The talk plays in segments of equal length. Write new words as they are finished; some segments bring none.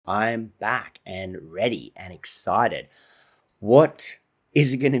I'm back and ready and excited. What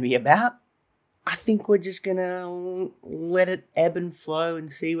is it going to be about? I think we're just going to let it ebb and flow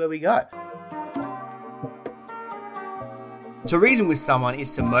and see where we go. To reason with someone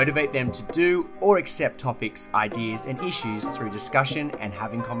is to motivate them to do or accept topics, ideas, and issues through discussion and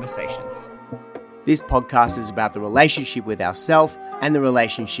having conversations. This podcast is about the relationship with ourselves and the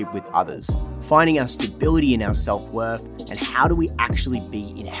relationship with others, finding our stability in our self-worth, and how do we actually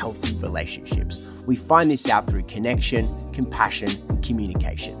be in healthy relationships. We find this out through connection, compassion, and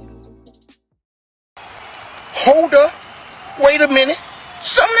communication. Hold up. Wait a minute.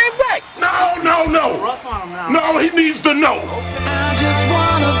 Something ain't right. No. Rough on him now. No, he needs to know. I just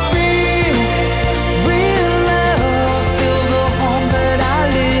wanna feel real love, feel the home that I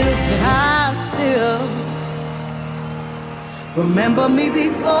live, and I still remember me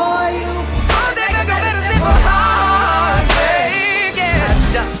before you. Oh, they got better sit for heartbreak, yeah. I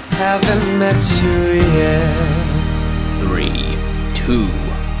just haven't met you yet. 3, 2,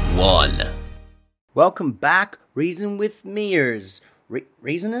 1. Welcome back, Reason with Meers.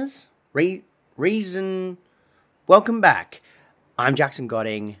 Reasoners? Reason. Welcome back. I'm Jackson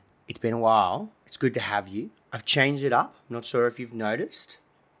Godding. It's been a while. It's good to have you. I've changed it up. I'm not sure if you've noticed.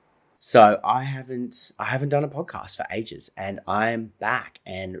 So I haven't done a podcast for ages, and I'm back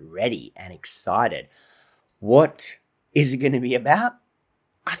and ready and excited. What is it going to be about?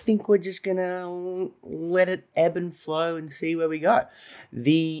 I think we're just going to let it ebb and flow and see where we go.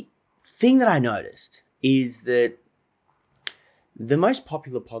 The thing that I noticed is that the most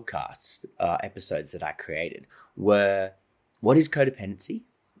popular podcast episodes that I created were what is codependency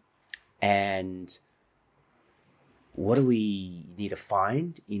and what do we need to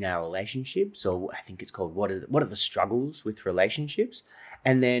find in our relationships, or I think it's called what are the struggles with relationships,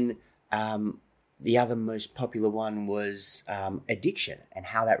 and then the other most popular one was addiction and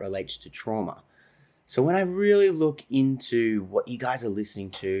how that relates to trauma. So when I really look into what you guys are listening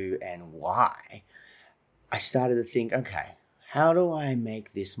to and why, I started to think, okay, how do I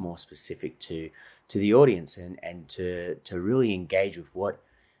make this more specific to the audience and to really engage with what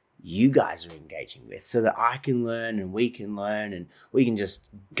you guys are engaging with, so that I can learn and we can just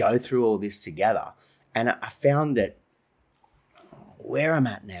go through all this together. And I found that where I'm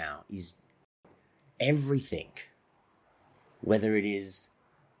at now is everything, whether it is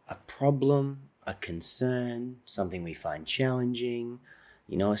a problem, a concern, something we find challenging,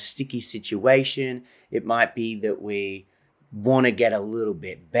 a sticky situation. It might be that we want to get a little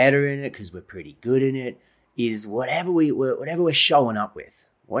bit better in it because we're pretty good in it, is whatever we're showing up with,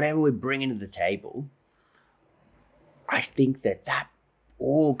 whatever we're bringing to the table. I think that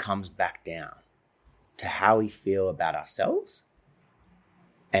all comes back down to how we feel about ourselves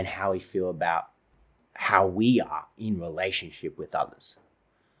and how we feel about how we are in relationship with others.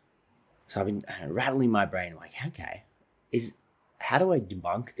 So I've been rattling my brain like, okay, how do I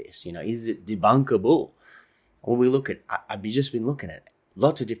debunk this? Is it debunkable? Well, I've just been looking at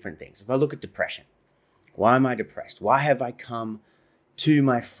lots of different things. If I look at depression, why am I depressed? Why have I come to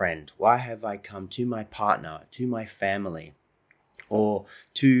my friend? Why have I come to my partner, to my family, or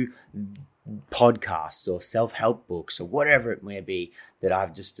to podcasts or self-help books or whatever it may be, that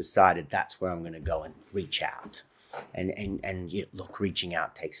I've just decided that's where I'm going to go and reach out. And look, reaching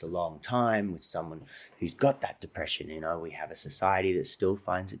out takes a long time with someone who's got that depression. We have a society that still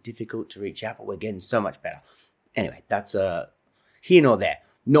finds it difficult to reach out, but we're getting so much better. Anyway, that's here nor there.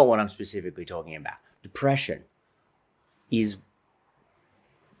 Not what I'm specifically talking about. Depression is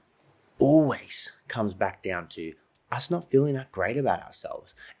always comes back down to us not feeling that great about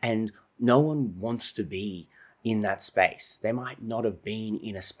ourselves. And no one wants to be in that space. They might not have been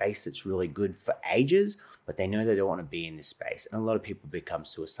in a space that's really good for ages, but they know they don't want to be in this space. And a lot of people become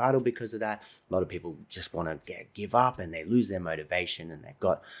suicidal because of that. A lot of people just want to give up, and they lose their motivation, and they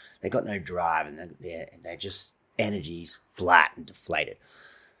got no drive, and they're just energy's flat and deflated.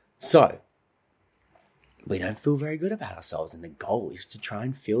 So we don't feel very good about ourselves, and the goal is to try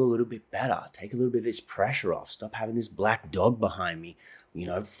and feel a little bit better, take a little bit of this pressure off, stop having this black dog behind me,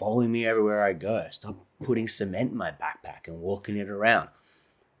 following me everywhere I go, stop putting cement in my backpack and walking it around.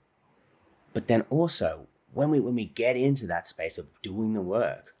 But then also, when we get into that space of doing the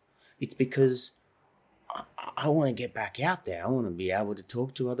work, it's because I want to get back out there. I want to be able to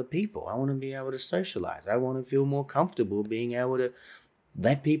talk to other people. I want to be able to socialize. I want to feel more comfortable being able to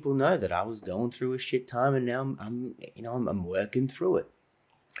let people know that I was going through a shit time, and now I'm working through it.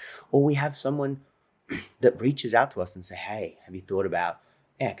 Or we have someone that reaches out to us and say, hey, have you thought about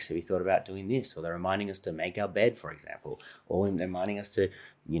X? Have you thought about doing this? Or they're reminding us to make our bed, for example. Or they're reminding us to,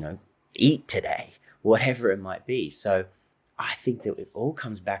 eat today, whatever it might be. So I think that it all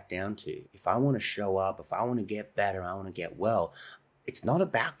comes back down to, if I want to show up, if I want to get better, I want to get well, it's not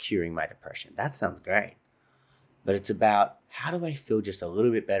about curing my depression. That sounds great. But it's about, how do I feel just a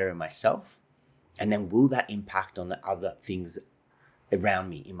little bit better in myself? And then will that impact on the other things around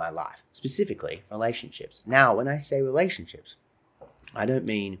me in my life, specifically relationships? Now, when I say relationships, I don't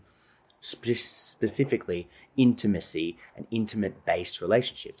mean specifically intimacy and intimate-based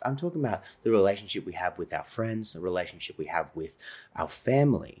relationships. I'm talking about the relationship we have with our friends, the relationship we have with our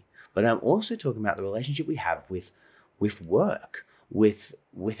family. But I'm also talking about the relationship we have with work, with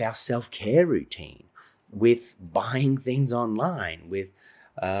our self-care routine, with buying things online, with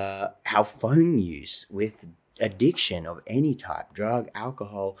our phone use, with addiction of any type, drug,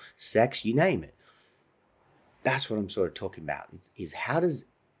 alcohol, sex, you name it. That's what I'm sort of talking about, is how does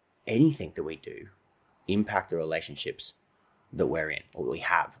anything that we do impact the relationships that we're in or we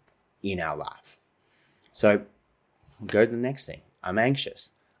have in our life. So go to the next thing. I'm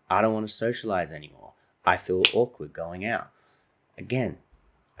anxious. I don't want to socialize anymore. I feel awkward going out. Again,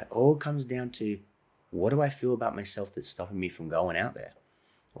 it all comes down to, what do I feel about myself that's stopping me from going out there?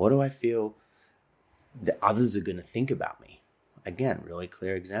 What do I feel that others are going to think about me? Again, really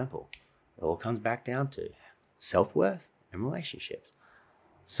clear example. It all comes back down to self-worth and relationships.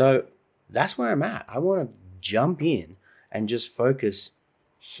 So that's where I'm at. I want to jump in and just focus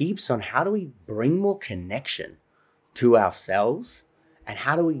heaps on, how do we bring more connection to ourselves, and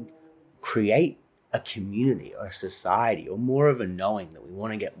how do we create a community or a society or more of a knowing that we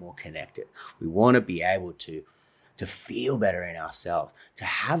want to get more connected. We want to be able to feel better in ourselves, to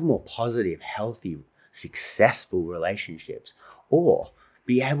have more positive, healthy, successful relationships, or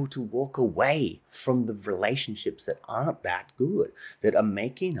be able to walk away from the relationships that aren't that good, that are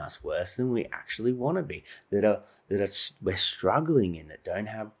making us worse than we actually want to be, that we're struggling in, that don't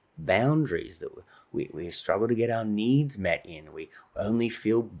have boundaries, that we struggle to get our needs met in. We only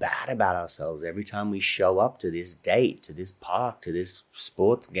feel bad about ourselves every time we show up to this date, to this park, to this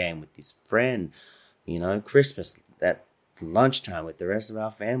sports game with this friend, Christmas, that lunchtime with the rest of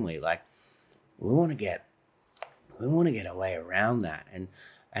our family. Like, we want to get a way around that.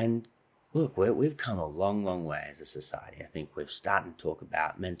 And look, we've come a long, long way as a society. I think we've started to talk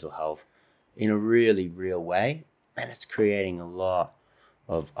about mental health in a really real way, and it's creating a lot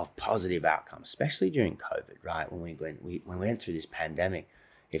of positive outcomes, especially during COVID, right? When we went through this pandemic,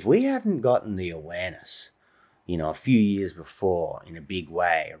 if we hadn't gotten the awareness, a few years before in a big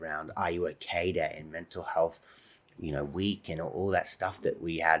way around Are You OK Day and mental health, week and all that stuff that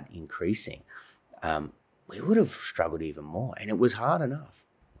we had increasing, we would have struggled even more. And it was hard enough.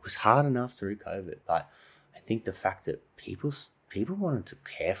 It was hard enough through COVID. But I think the fact that people wanted to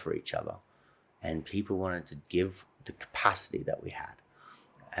care for each other, and people wanted to give the capacity that we had.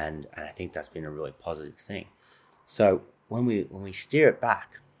 And I think that's been a really positive thing. So when we steer it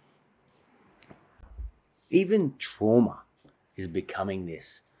back, even trauma is becoming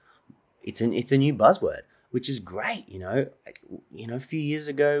this. It's a new buzzword, which is great. A few years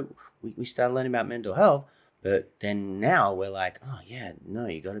ago we started learning about mental health, but then now we're like, oh yeah, no,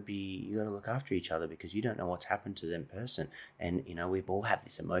 you got to look after each other, because you don't know what's happened to them person, and we've all had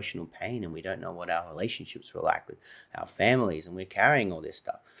this emotional pain, and we don't know what our relationships were like with our families, and we're carrying all this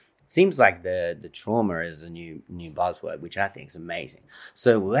stuff. It seems like the trauma is a new buzzword, which I think is amazing.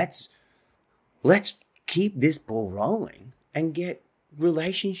 So let's keep this ball rolling and get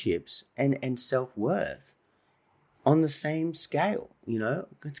relationships and self-worth on the same scale.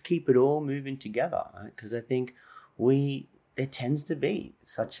 Let's keep it all moving together, because I think there tends to be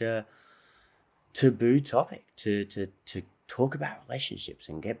such a taboo topic to talk about relationships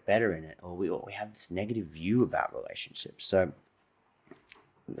and get better in it, or we have this negative view about relationships. So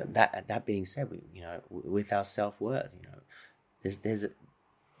that being said, with our self-worth,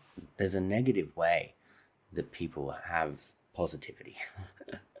 there's a negative way that people have positivity.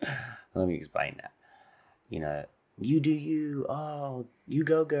 Let me explain that. You do you, oh, you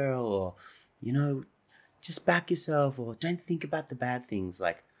go girl, or, just back yourself, or don't think about the bad things.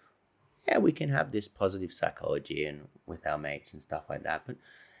 Like, yeah, we can have this positive psychology and with our mates and stuff like that, but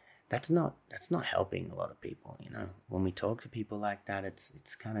that's not helping a lot of people. When we talk to people like that,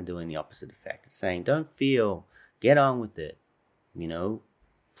 it's kind of doing the opposite effect. It's saying, don't feel, get on with it,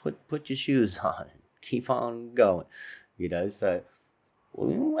 put your shoes on, keep on going, so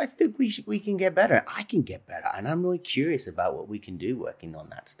I think we can get better. I can get better, and I'm really curious about what we can do working on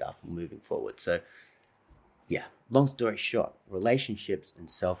that stuff and moving forward. So yeah, long story short, relationships and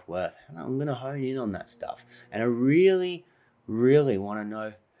self-worth, and I'm going to hone in on that stuff. And I really, really want to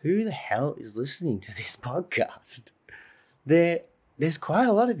know who the hell is listening to this podcast. There's quite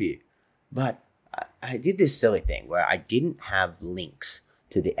a lot of you, but I did this silly thing where I didn't have links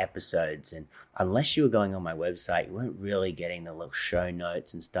to the episodes, and unless you were going on my website, you weren't really getting the little show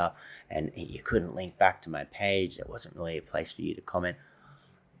notes and stuff, and you couldn't link back to my page. There wasn't really a place for you to comment.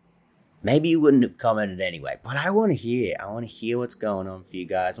 Maybe you wouldn't have commented anyway, but I want to hear what's going on for you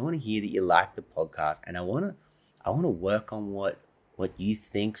guys. I want to hear that you like the podcast, and I want to work on what you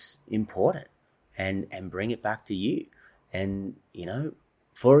think's important and bring it back to you. And,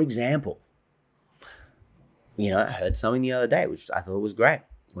 for example, I heard something the other day, which I thought was great.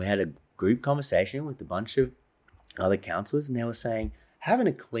 We had a group conversation with a bunch of other counselors, and they were saying, having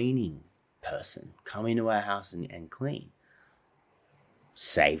a cleaning person come into our house and clean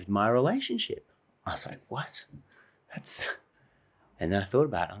saved my relationship. I was like, what? And then I thought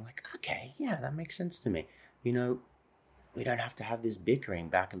about it. I'm like, okay, yeah, that makes sense to me. We don't have to have this bickering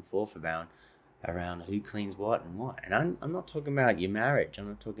back and forth around who cleans what and what. And I'm not talking about your marriage. I'm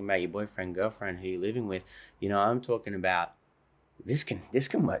not talking about your boyfriend, girlfriend, who you're living with. I'm talking about this can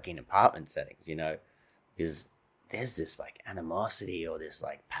work in apartment settings, because there's this like animosity or this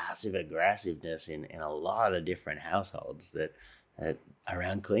like passive aggressiveness in a lot of different households that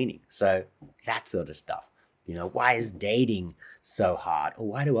around cleaning. So that sort of stuff. Why is dating so hard? Or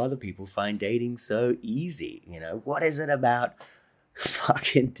why do other people find dating so easy? What is it about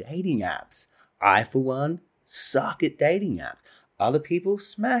fucking dating apps? I, for one, suck at dating apps. Other people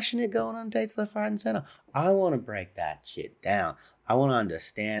smashing it, going on dates left, right, and center. I want to break that shit down. I want to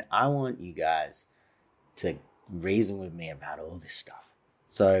understand. I want you guys to reason with me about all this stuff.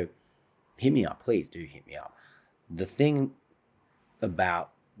 So hit me up. Please do hit me up. The thing about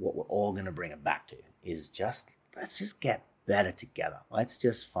what we're all going to bring it back to is let's just get better together. Let's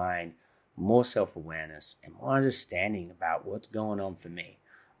just find more self-awareness and more understanding about what's going on for me.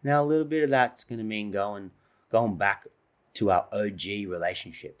 Now, a little bit of that's going to mean going back to our OG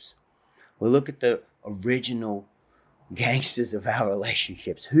relationships. We'll look at the original gangsters of our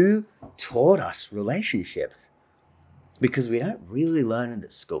relationships. Who taught us relationships? Because we don't really learn it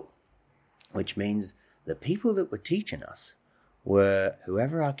at school, which means the people that were teaching us were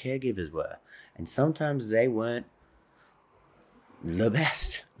whoever our caregivers were. And sometimes they weren't the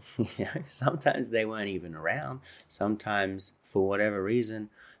best. Sometimes they weren't even around. Sometimes, for whatever reason,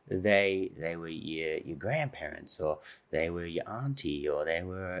 they were your grandparents, or they were your auntie, or they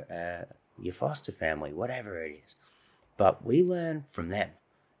were your foster family, whatever it is. But we learn from them,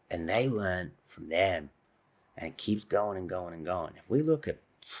 and they learn from them, and it keeps going and going and going. If we look at,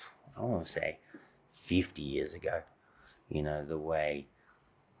 I want to say, 50 years ago, the way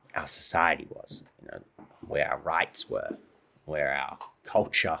our society was, where our rights were, where our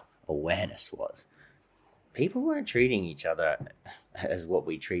culture awareness was. People weren't treating each other as what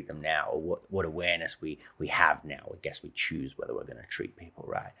we treat them now, or what awareness we have now. I guess we choose whether we're going to treat people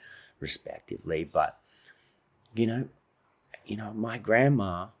right, respectively. But, my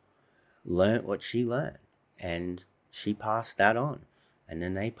grandma learned what she learned, and she passed that on. And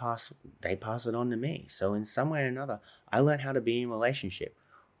then they pass it on to me. So in some way or another, I learned how to be in a relationship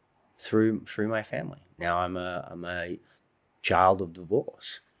through my family. Now I'm a child of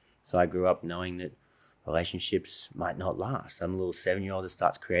divorce. So I grew up knowing that relationships might not last. I'm a little 7-year-old that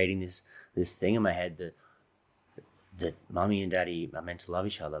starts creating this thing in my head that mommy and daddy are meant to love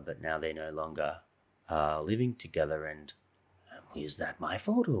each other, but now they're no longer living together. And is that my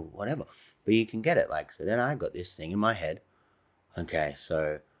fault or whatever? But you can get it. So then I got this thing in my head. Okay,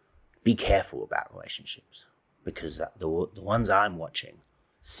 so be careful about relationships, because the ones I'm watching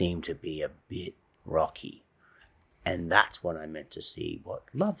seem to be a bit rocky. And that's what I meant to see what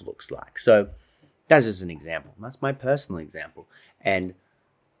love looks like. So that's just an example. That's my personal example. And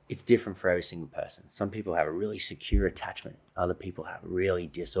it's different for every single person. Some people have a really secure attachment. Other people have really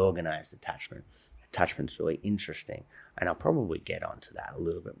disorganized attachment. Attachment's really interesting. And I'll probably get onto that a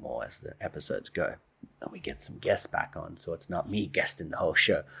little bit more as the episodes go. And we get some guests back on, so it's not me guesting the whole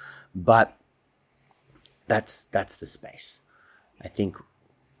show. But that's the space. I think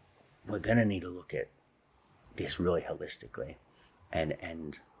we're going to need to look at this really holistically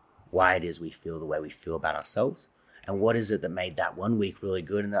and why it is we feel the way we feel about ourselves, and what is it that made that one week really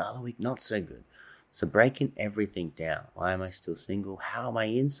good and the other week not so good. So breaking everything down. Why am I still single? How am I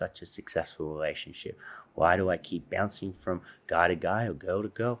in such a successful relationship? Why do I keep bouncing from guy to guy or girl to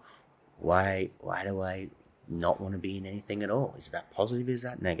girl? Why do I not want to be in anything at all? Is that positive? Is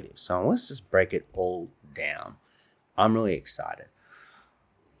that negative? So let's just break it all down. I'm really excited.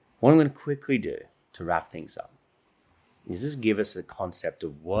 What I'm going to quickly do to wrap things up is just give us a concept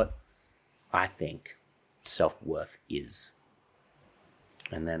of what I think self-worth is.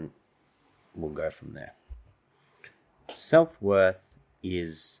 And then we'll go from there. Self-worth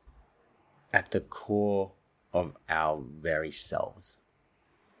is at the core of our very selves,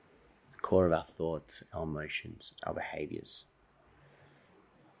 the core of our thoughts, our emotions, our behaviors.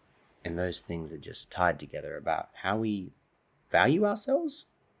 And those things are just tied together about how we value ourselves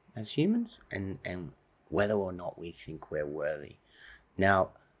as humans and whether or not we think we're worthy. Now,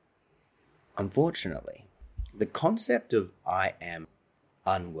 unfortunately, the concept of I am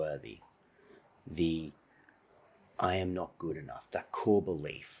unworthy, the I am not good enough, that core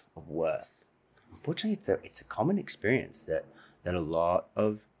belief of worth, unfortunately, it's a common experience that a lot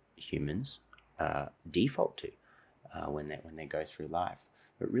of humans default to when they go through life.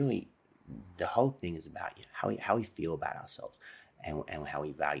 But really, the whole thing is about how we feel about ourselves and how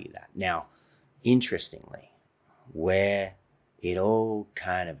we value that. Now, interestingly, where it all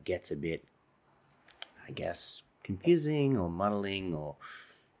kind of gets a bit, I guess, confusing or muddling or,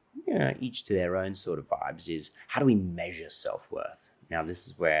 each to their own sort of vibes, is how do we measure self-worth? Now, this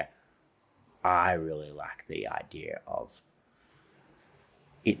is where I really like the idea of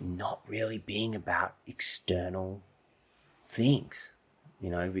it not really being about external things,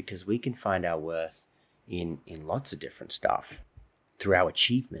 because we can find our worth in lots of different stuff, through our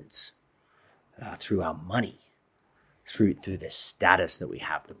achievements, through our money, through the status that we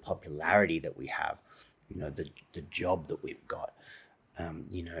have, the popularity that we have, the job that we've got,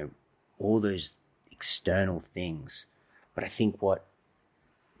 all those external things. But I think what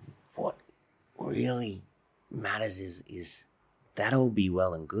really matters is that'll be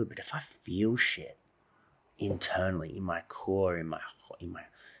well and good. But if I feel shit internally, in my core, in my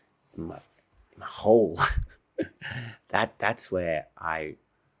whole, that's where I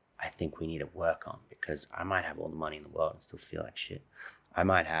think we need to work on, because I might have all the money in the world and still feel like shit. I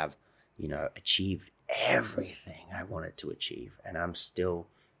might have, achieved everything I wanted to achieve, and I'm still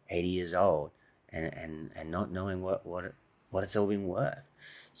 80 years old and not knowing what it's all been worth.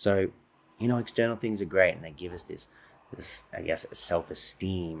 So, external things are great, and they give us this I guess,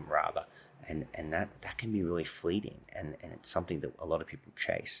 self-esteem rather, and that can be really fleeting, and it's something that a lot of people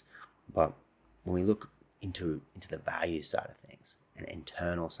chase. But when we look into the value side of things and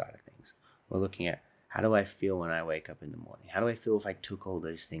internal side of things, we're looking at, how do I feel when I wake up in the morning? How do I feel if I took all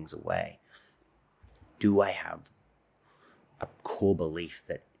those things away? Do I have a core belief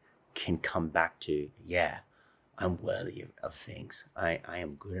that can come back to, I'm worthy of things. I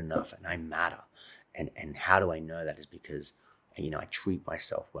am good enough and I matter. And how do I know that? Is because, I treat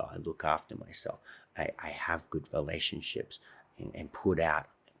myself well. I look after myself. I have good relationships and put out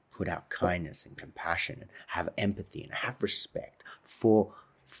kindness and compassion, and have empathy, and I have respect for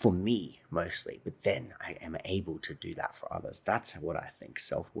me mostly. But then I am able to do that for others. That's what I think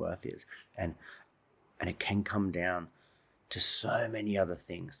self-worth is. And it can come down to so many other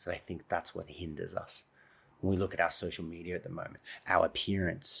things that I think that's what hinders us. When we look at our social media at the moment, our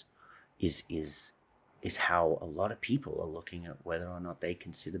appearance is how a lot of people are looking at whether or not they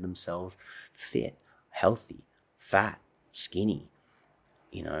consider themselves fit, healthy, fat, skinny,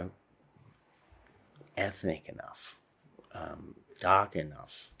 ethnic enough, dark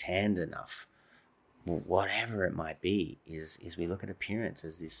enough, tanned enough, whatever it might be. Is we look at appearance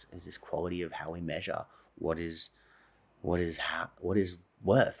as this quality of how we measure what is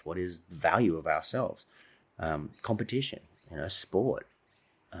worth, what is the value of ourselves. Competition, sport,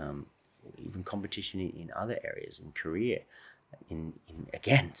 even competition in other areas, in career, in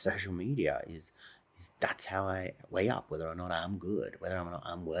again, social media is that's how I weigh up whether or not I'm good, whether or not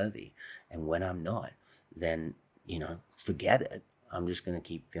I'm worthy. And when I'm not, then, forget it. I'm just going to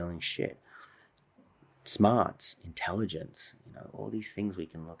keep feeling shit. Smarts, intelligence, all these things we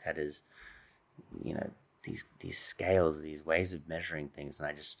can look at as, these scales, these ways of measuring things. And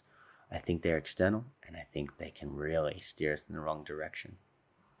I think they're external, and I think they can really steer us in the wrong direction.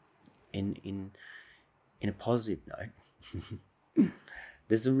 In a positive note,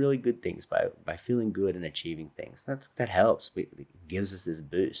 there's some really good things by feeling good and achieving things. That helps. It gives us this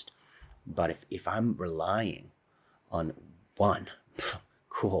boost. But if I'm relying on one,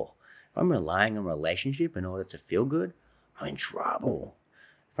 cool. If I'm relying on a relationship in order to feel good, I'm in trouble.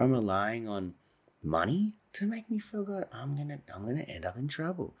 If I'm relying on money to make me feel good, I'm gonna end up in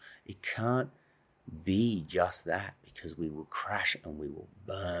trouble. It can't be just that, because we will crash and we will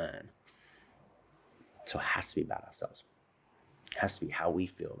burn. So it has to be about ourselves. It has to be how we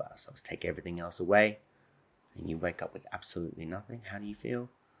feel about ourselves. Take everything else away, and you wake up with absolutely nothing. How do you feel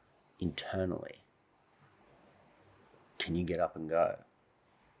internally? Can you get up and go?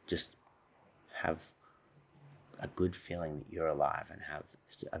 Just have a good feeling that you're alive and have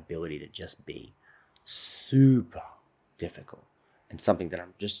this ability to just be. Super difficult, and something that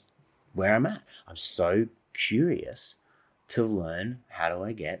I'm just where I'm at. I'm so curious to learn, how do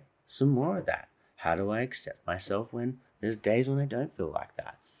I get some more of that? How do I accept myself when there's days when I don't feel like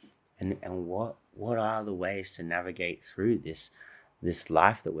that? And what are the ways to navigate through this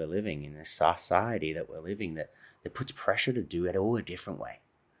life that we're living in, this society that we're living that puts pressure to do it all a different way?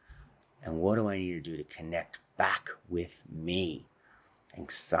 And what do I need to do to connect back with me and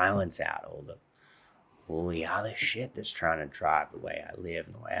silence out all the other shit that's trying to drive the way I live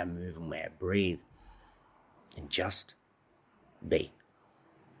and the way I move and the way I breathe, and just be?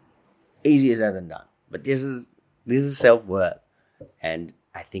 Easier said than done, but this is self-worth. And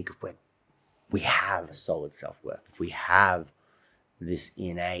I think if we have a solid self-worth, if we have this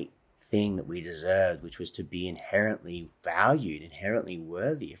innate thing that we deserved, which was to be inherently valued, inherently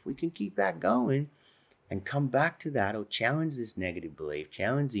worthy, if we can keep that going and come back to that, or challenge this negative belief,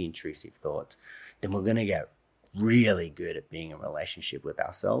 challenge the intrusive thoughts, then we're going to get really good at being in a relationship with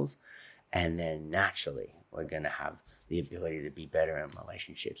ourselves. And then naturally, we're going to have the ability to be better in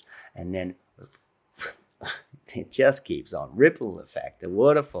relationships. And then it just keeps on. Ripple effect. The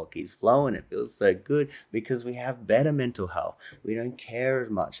waterfall keeps flowing. It feels so good because we have better mental health. We don't care as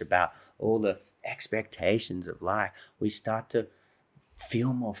much about all the expectations of life. We start to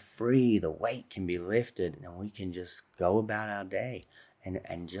feel more free. The weight can be lifted and we can just go about our day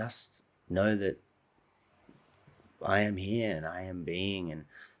and just know that I am here and I am being, and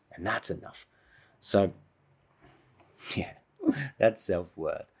that's enough. So, yeah, that's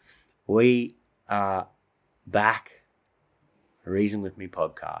self-worth. We are back, Reason With Me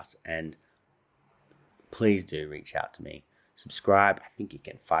podcast, and please do reach out to me. Subscribe. I think you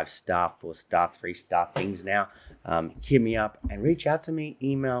can 5-star, 4-star, 3-star things now. Hit me up and reach out to me.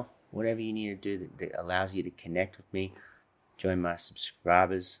 Email, whatever you need to do that allows you to connect with me. Join my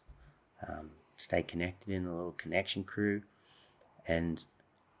subscribers. Stay connected in the little connection crew. And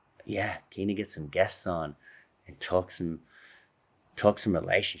yeah, keen to get some guests on and talk some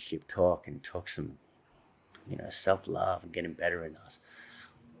relationship talk and talk some, self-love and getting better in us.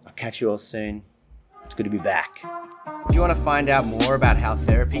 I'll catch you all soon. It's good to be back. If you want to find out more about how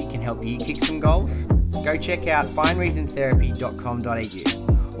therapy can help you kick some goals, go check out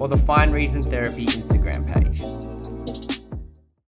findreasontherapy.com.au or the Find Reason Therapy Instagram page.